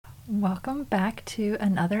Welcome back to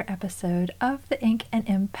another episode of the Ink and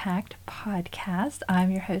Impact podcast.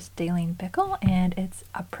 I'm your host, Daleen Bickle, and it's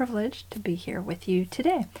a privilege to be here with you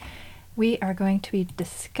today. We are going to be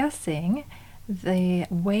discussing the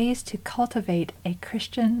ways to cultivate a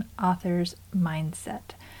Christian author's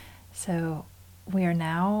mindset. So we are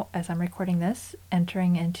now, as I'm recording this,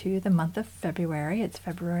 entering into the month of February. It's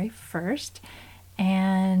February 1st,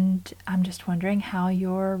 and I'm just wondering how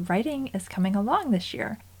your writing is coming along this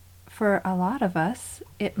year. For a lot of us,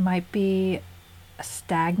 it might be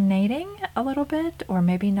stagnating a little bit, or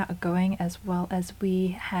maybe not going as well as we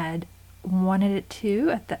had wanted it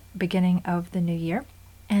to at the beginning of the new year.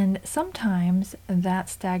 And sometimes that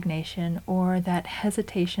stagnation or that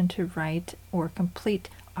hesitation to write or complete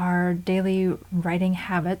our daily writing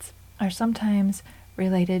habits are sometimes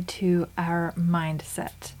related to our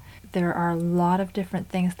mindset. There are a lot of different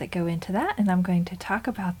things that go into that, and I'm going to talk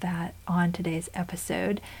about that on today's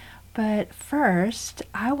episode. But first,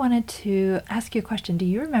 I wanted to ask you a question. Do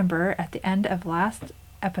you remember at the end of last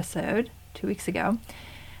episode, 2 weeks ago,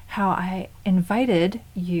 how I invited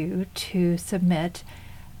you to submit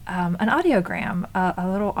an audiogram, a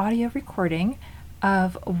little audio recording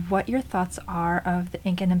of what your thoughts are of the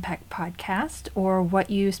Ink and Impact podcast, or what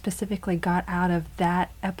you specifically got out of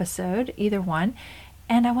that episode, either one.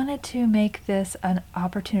 And I wanted to make this an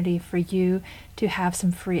opportunity for you to have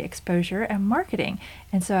some free exposure and marketing.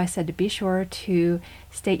 And so I said to be sure to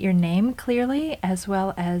state your name clearly, as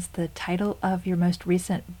well as the title of your most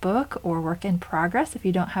recent book or work in progress if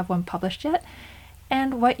you don't have one published yet,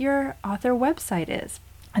 and what your author website is,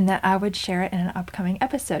 and that I would share it in an upcoming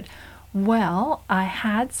episode. Well, I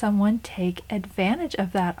had someone take advantage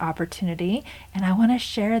of that opportunity, and I want to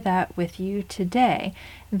share that with you today.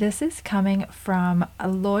 This is coming from a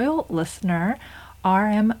loyal listener,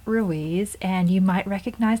 R.M. Ruiz, and you might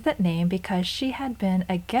recognize that name because she had been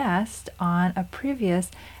a guest on a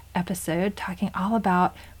previous episode talking all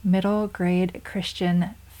about middle grade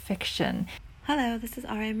Christian fiction. Hello, this is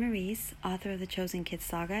R.M. Ruiz, author of The Chosen Kids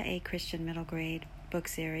Saga, a Christian middle grade book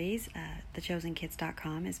series.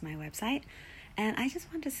 thechosenkids.com is my website. And I just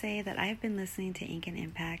want to say that I've been listening to Ink and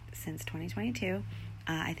Impact since 2022.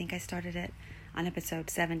 I think I started it on episode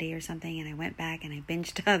 70 or something, and I went back and I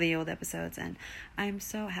binged all the old episodes, and I'm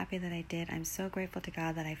so happy that I did. I'm so grateful to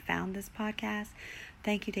God that I found this podcast.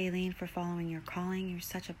 Thank you, Daleen, for following your calling. You're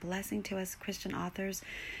such a blessing to us Christian authors.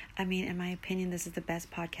 I mean, in my opinion, this is the best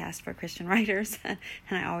podcast for Christian writers, and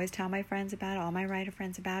I always tell my friends about it, all my writer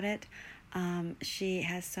friends about it. She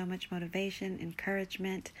has so much motivation,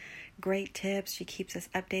 encouragement, great tips. She keeps us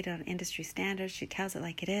updated on industry standards. She tells it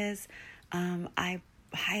like it is. I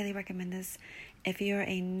highly recommend this. If you're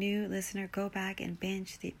a new listener, go back and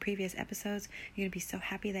binge the previous episodes. You're going to be so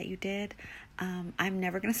happy that you did. I'm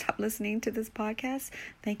never going to stop listening to this podcast.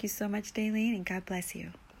 Thank you so much, Daleen, and God bless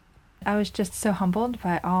you. I was just so humbled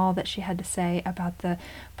by all that she had to say about the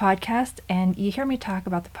podcast. And you hear me talk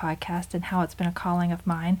about the podcast and how it's been a calling of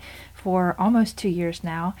mine for almost 2 years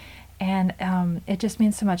now. And it just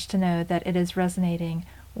means so much to know that it is resonating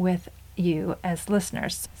with you as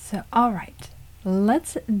listeners. So, all right,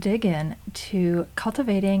 let's dig in to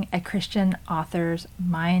cultivating a Christian author's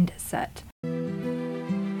mindset.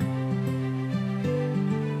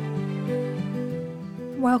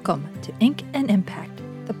 Welcome to Ink and Impact,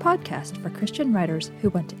 the podcast for Christian writers who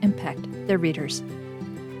want to impact their readers.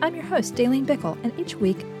 I'm your host, Daleen Bickle, and each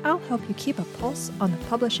week I'll help you keep a pulse on the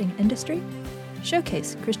publishing industry,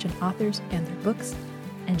 showcase Christian authors and their books,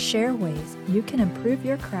 and share ways you can improve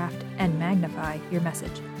your craft and magnify your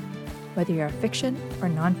message. Whether you're a fiction or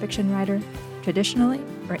nonfiction writer, traditionally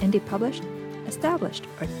or indie published, established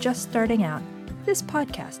or just starting out, this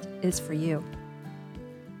podcast is for you.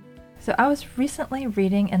 So I was recently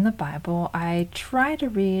reading in the Bible. I try to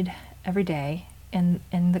read every day in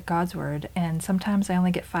the God's Word, and sometimes I only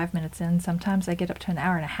get 5 minutes in. Sometimes I get up to an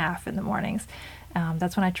hour and a half in the mornings.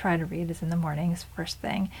 That's when I try to read, is in the mornings, first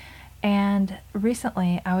thing. And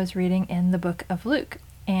recently I was reading in the book of Luke,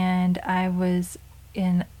 and I was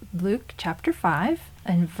in Luke chapter 5,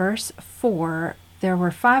 and verse 4, there were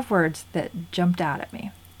 5 words that jumped out at me.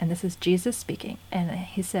 And this is Jesus speaking, and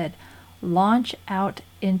he said, "Launch out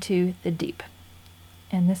into the deep."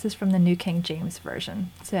 And this is from the New King James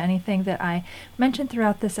Version. So anything that I mention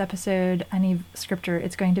throughout this episode, any scripture,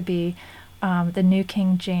 it's going to be the New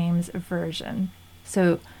King James Version.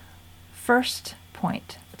 So first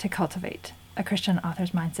point to cultivate a Christian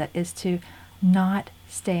author's mindset is to not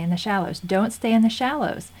stay in the shallows. Don't stay in the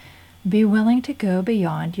shallows. Be willing to go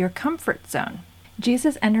beyond your comfort zone.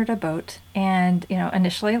 Jesus entered a boat, and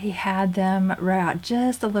initially he had them row out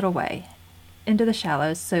just a little way into the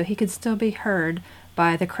shallows so he could still be heard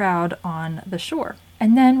by the crowd on the shore.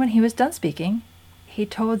 And then when he was done speaking, he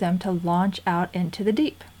told them to launch out into the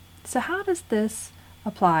deep. So how does this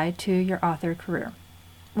apply to your author career?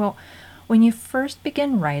 Well, when you first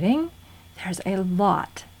begin writing, there's a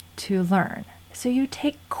lot to learn. So you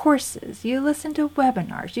take courses, you listen to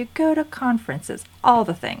webinars, you go to conferences, all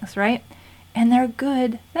the things, right? And they're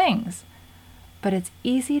good things. But it's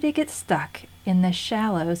easy to get stuck in the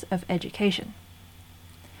shallows of education.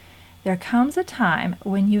 There comes a time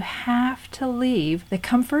when you have to leave the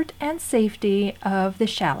comfort and safety of the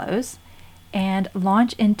shallows and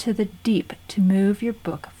launch into the deep to move your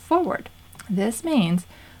book forward. This means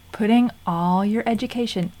putting all your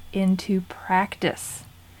education into practice.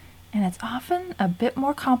 And it's often a bit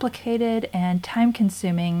more complicated and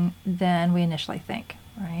time-consuming than we initially think,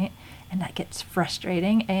 right? And that gets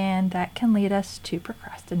frustrating, and that can lead us to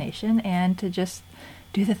procrastination and to just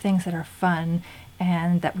do the things that are fun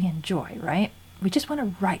and that we enjoy, right? We just want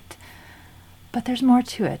to write. But there's more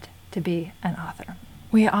to it to be an author.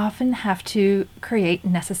 We often have to create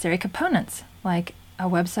necessary components like a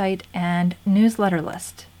website and newsletter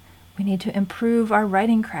list. We need to improve our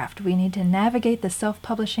writing craft. We need to navigate the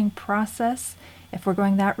self-publishing process if we're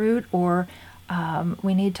going that route, or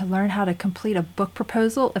we need to learn how to complete a book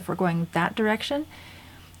proposal if we're going that direction.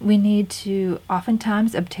 We need to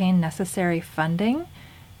oftentimes obtain necessary funding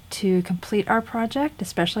to complete our project,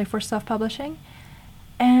 especially for self-publishing.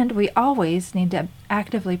 And we always need to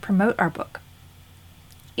actively promote our book.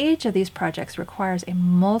 Each of these projects requires a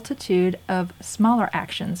multitude of smaller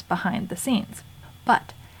actions behind the scenes.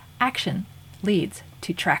 But action leads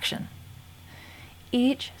to traction.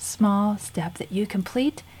 Each small step that you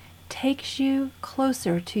complete takes you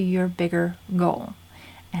closer to your bigger goal.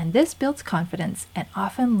 And this builds confidence and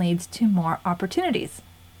often leads to more opportunities.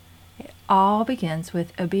 It all begins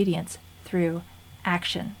with obedience through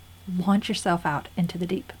action. Launch yourself out into the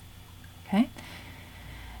deep. Okay?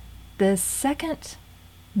 The second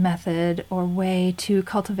method or way to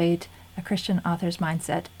cultivate a Christian author's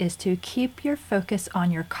mindset is to keep your focus on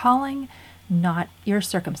your calling, not your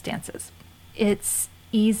circumstances. It's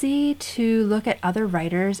easy to look at other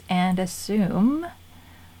writers and assume,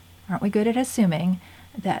 aren't we good at assuming,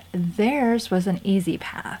 that theirs was an easy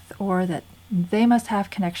path, or that they must have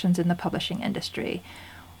connections in the publishing industry.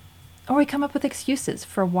 Or we come up with excuses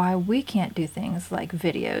for why we can't do things like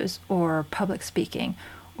videos or public speaking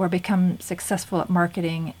or become successful at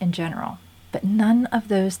marketing in general. But none of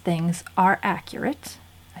those things are accurate,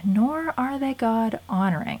 nor are they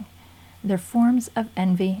God-honoring. They're forms of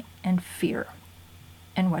envy and fear.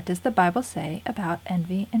 And what does the Bible say about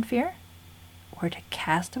envy and fear? We're to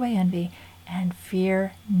cast away envy and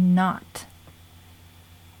fear not.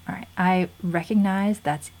 All right, I recognize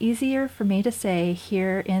that's easier for me to say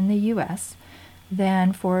here in the U.S.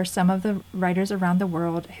 than for some of the writers around the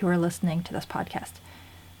world who are listening to this podcast.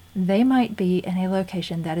 They might be in a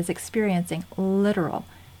location that is experiencing literal,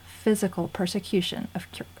 physical persecution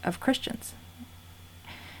of Christians.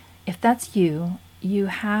 If that's you, you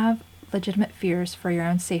have legitimate fears for your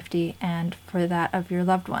own safety and for that of your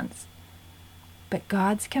loved ones. But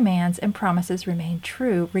God's commands and promises remain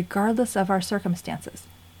true regardless of our circumstances.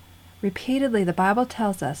 Repeatedly, the Bible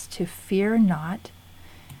tells us to fear not.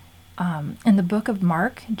 In the book of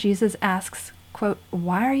Mark, Jesus asks, quote,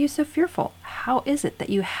 "Why are you so fearful? How is it that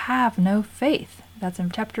you have no faith?" That's in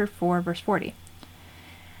chapter 4, verse 40.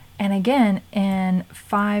 And again, in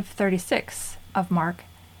 5:36 of Mark,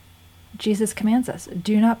 Jesus commands us,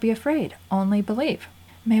 "Do not be afraid, only believe."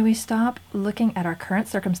 May we stop looking at our current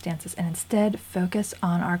circumstances and instead focus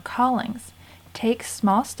on our callings. Take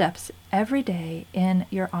small steps every day in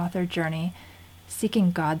your author journey,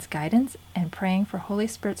 seeking God's guidance and praying for Holy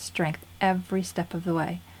Spirit's strength every step of the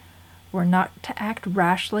way. We're not to act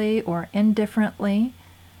rashly or indifferently.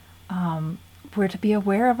 We're to be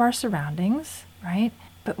aware of our surroundings, right?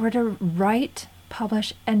 But we're to write,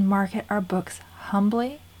 publish, and market our books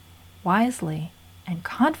humbly, wisely, and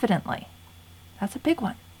confidently. That's a big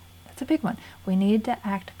one. That's a big one. We need to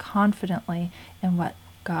act confidently in what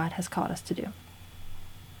God has called us to do.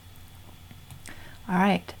 All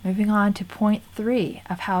right, moving on to point 3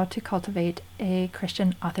 of how to cultivate a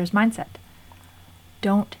Christian author's mindset.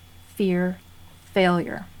 Don't fear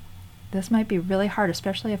failure. This might be really hard,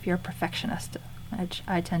 especially if you're a perfectionist, which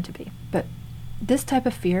I tend to be. But this type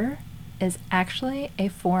of fear is actually a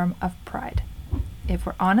form of pride. If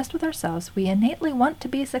we're honest with ourselves, we innately want to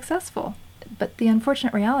be successful. But the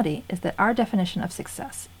unfortunate reality is that our definition of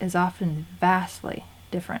success is often vastly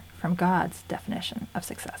different from God's definition of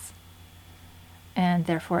success. And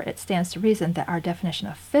therefore, it stands to reason that our definition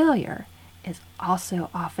of failure is also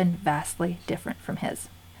often vastly different from His.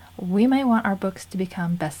 We may want our books to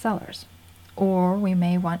become bestsellers, or we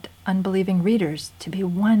may want unbelieving readers to be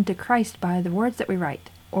won to Christ by the words that we write,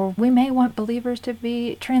 or we may want believers to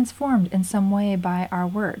be transformed in some way by our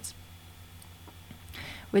words.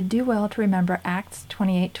 We'd do well to remember Acts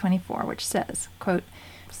 28:24, which says, quote,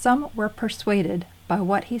 "Some were persuaded by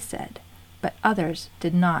what he said, but others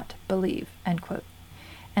did not believe," end quote.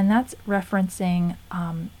 And that's referencing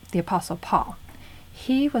the Apostle Paul.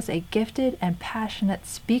 He was a gifted and passionate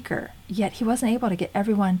speaker, yet he wasn't able to get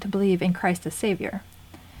everyone to believe in Christ as Savior.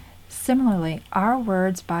 Similarly, our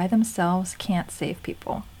words by themselves can't save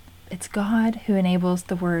people. It's God who enables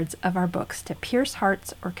the words of our books to pierce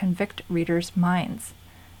hearts or convict readers' minds.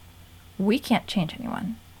 We can't change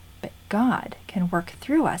anyone, but God can work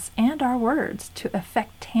through us and our words to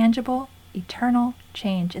effect tangible, eternal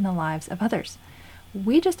change in the lives of others.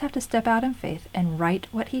 We just have to step out in faith and write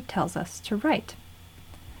what He tells us to write.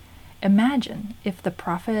 Imagine if the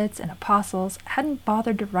prophets and apostles hadn't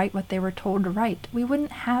bothered to write what they were told to write. We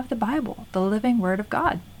wouldn't have the Bible, the living Word of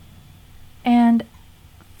God. And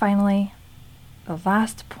finally, the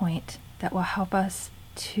last point that will help us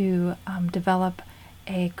to develop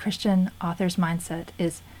a Christian author's mindset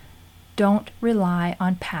is don't rely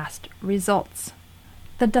on past results.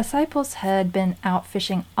 The disciples had been out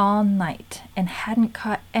fishing all night and hadn't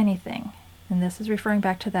caught anything. And this is referring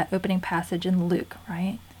back to that opening passage in Luke,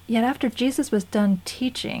 right? Yet after Jesus was done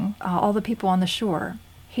teaching all the people on the shore,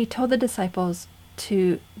 He told the disciples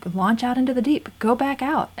to launch out into the deep, go back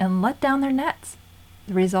out, and let down their nets.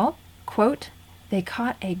 The result, quote, "They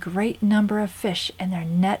caught a great number of fish, and their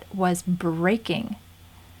net was breaking."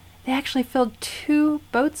 They actually filled 2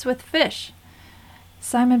 boats with fish.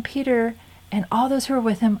 Simon Peter and all those who were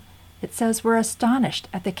with him, it says, were astonished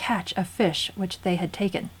at the catch of fish which they had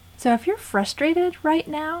taken. So if you're frustrated right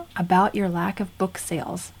now about your lack of book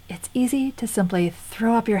sales, it's easy to simply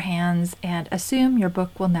throw up your hands and assume your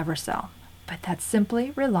book will never sell. But that's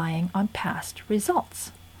simply relying on past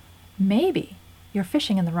results. Maybe you're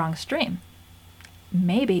fishing in the wrong stream.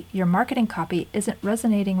 Maybe your marketing copy isn't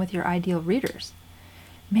resonating with your ideal readers.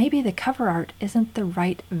 Maybe the cover art isn't the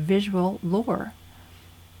right visual lure.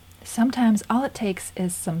 Sometimes all it takes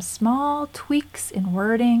is some small tweaks in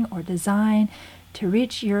wording or design to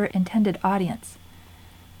reach your intended audience.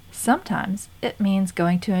 Sometimes it means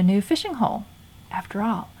going to a new fishing hole. After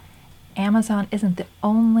all, Amazon isn't the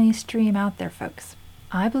only stream out there, folks.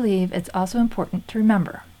 I believe it's also important to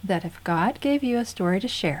remember that if God gave you a story to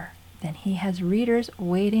share, then He has readers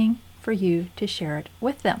waiting for you to share it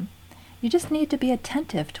with them. You just need to be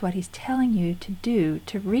attentive to what He's telling you to do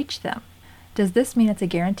to reach them. Does this mean it's a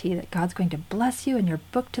guarantee that God's going to bless you and your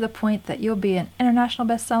book to the point that you'll be an international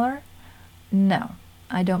bestseller? No,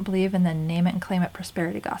 I don't believe in the name it and claim it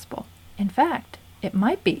prosperity gospel. In fact, it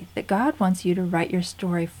might be that God wants you to write your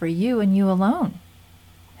story for you and you alone.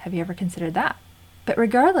 Have you ever considered that? But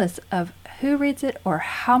regardless of who reads it or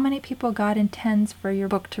how many people God intends for your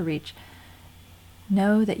book to reach,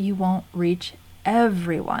 know that you won't reach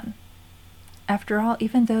everyone. After all,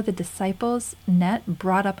 even though the disciples' net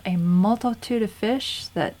brought up a multitude of fish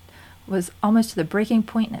that was almost to the breaking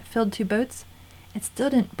point and it filled 2 boats, it still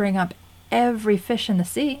didn't bring up every fish in the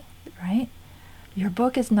sea, right? Your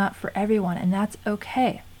book is not for everyone, and that's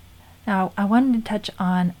okay. Now, I wanted to touch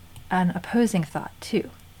on an opposing thought too.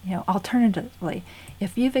 Alternatively,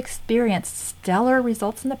 if you've experienced stellar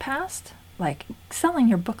results in the past, like selling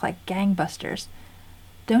your book like gangbusters,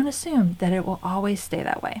 don't assume that it will always stay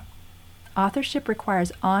that way. Authorship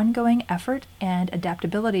requires ongoing effort and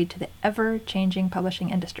adaptability to the ever-changing publishing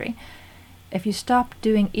industry. If you stop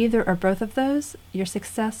doing either or both of those, your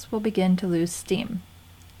success will begin to lose steam.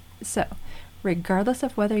 So, regardless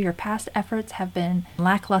of whether your past efforts have been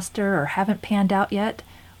lackluster or haven't panned out yet,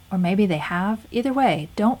 or maybe they have, either way,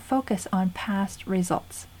 don't focus on past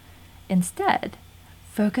results. Instead,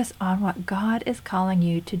 focus on what God is calling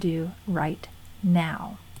you to do right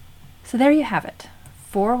now. So there you have it.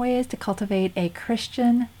 4 ways to cultivate a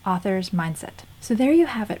Christian author's mindset.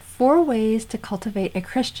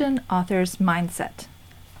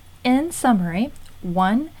 In summary,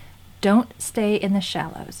 1, don't stay in the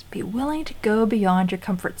shallows. Be willing to go beyond your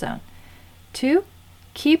comfort zone. 2,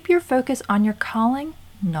 keep your focus on your calling,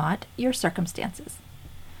 not your circumstances.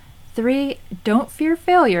 3, don't fear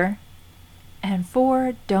failure. And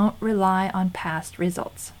 4, don't rely on past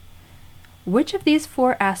results. Which of these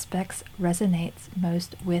 4 aspects resonates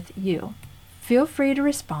most with you? Feel free to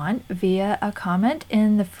respond via a comment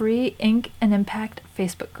in the free Ink and Impact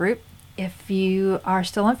Facebook group. If you are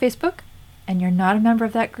still on Facebook and you're not a member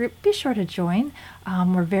of that group, be sure to join.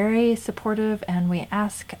 We're very supportive, and we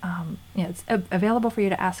ask, it's available for you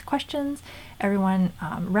to ask questions. Everyone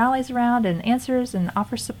rallies around and answers and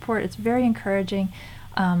offers support. It's very encouraging,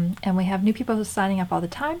 and we have new people signing up all the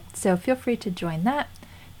time, so feel free to join that.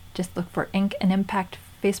 Just look for Ink and Impact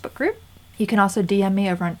Facebook group. You can also DM me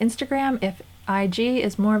over on Instagram if IG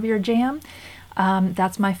is more of your jam.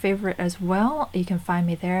 That's my favorite as well. You can find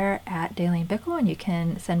me there at Daleen Bickle, and you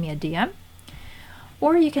can send me a DM.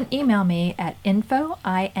 Or you can email me at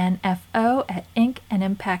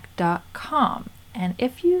info@inkанdimpact.com. And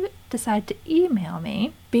if you decide to email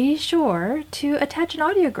me, be sure to attach an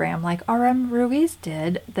audiogram like RM Ruiz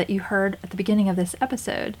did that you heard at the beginning of this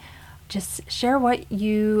episode. Just share what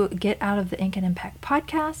you get out of the Ink and Impact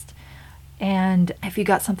podcast. And if you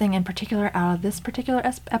got something in particular out of this particular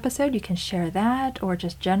episode, you can share that, or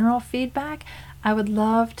just general feedback. I would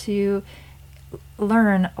love to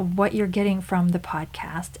learn what you're getting from the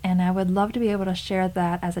podcast, and I would love to be able to share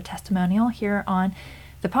that as a testimonial here on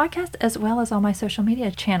the podcast as well as on my social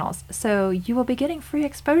media channels. So you will be getting free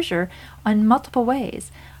exposure on multiple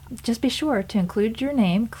ways. Just be sure to include your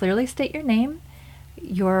name, clearly state your name,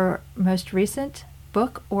 your most recent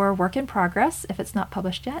book or work in progress if it's not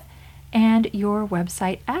published yet, and your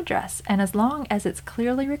website address. And as long as it's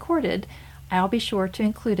clearly recorded, I'll be sure to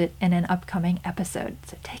include it in an upcoming episode.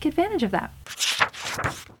 So take advantage of that.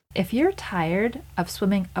 If you're tired of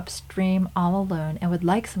swimming upstream all alone and would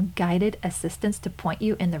like some guided assistance to point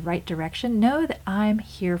you in the right direction, know that I'm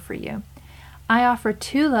here for you. I offer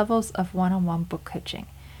 2 levels of one-on-one book coaching.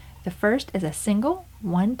 The first is a single,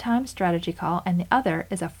 one-time strategy call, and the other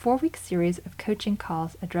is a 4-week series of coaching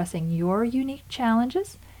calls addressing your unique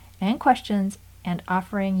challenges and questions and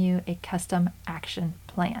offering you a custom action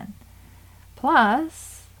plan.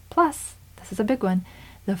 Plus, this is a big one,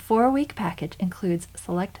 the 4-week package includes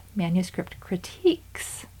select manuscript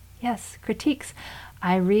critiques. Yes, critiques.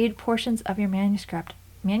 I read portions of your manuscript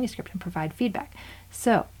and provide feedback.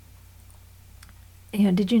 So,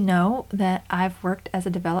 did you know that I've worked as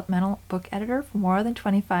a developmental book editor for more than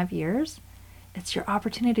 25 years? It's your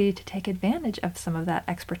opportunity to take advantage of some of that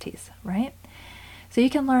expertise, right? So you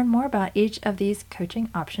can learn more about each of these coaching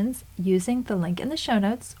options using the link in the show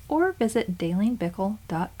notes, or visit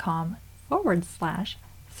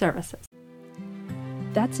daleenbickle.com/services.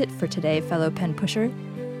 That's it for today, fellow pen pusher.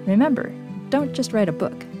 Remember, don't just write a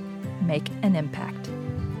book, make an impact.